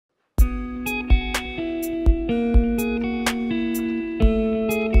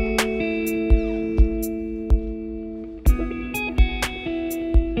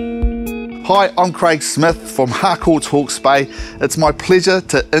Hi, I'm Craig Smith from Harcourts, Hawke's Bay. It's my pleasure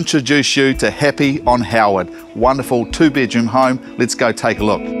to introduce you to Happy on Howard. Wonderful 2-bedroom home. Let's go take a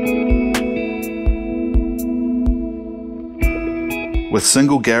look. With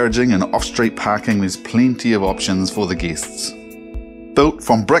single garaging and off-street parking, there's plenty of options for the guests. Built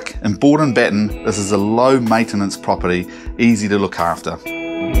from brick and board and batten, this is a low maintenance property, easy to look after.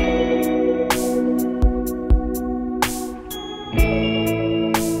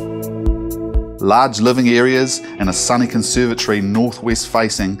 Large living areas and a sunny conservatory northwest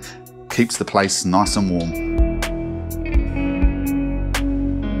facing keeps the place nice and warm.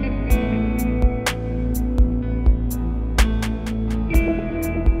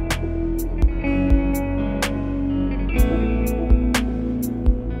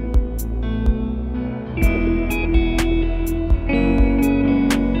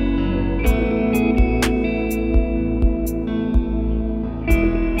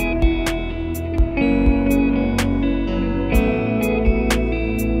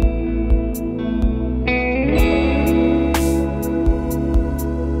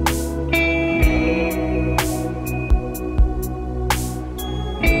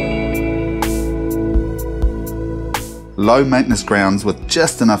 Low maintenance grounds with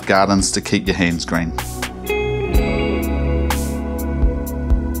just enough gardens to keep your hands green.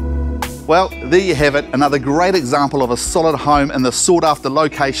 Well, there you have it, another great example of a solid home in the sought after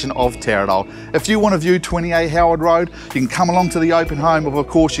location of Taradale. If you want to view 28 Howard Road, you can come along to the open home, or of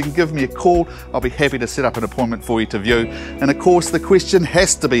course you can give me a call. I'll be happy to set up an appointment for you to view. And of course the question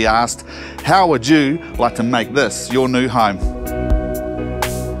has to be asked, how would you like to make this your new home?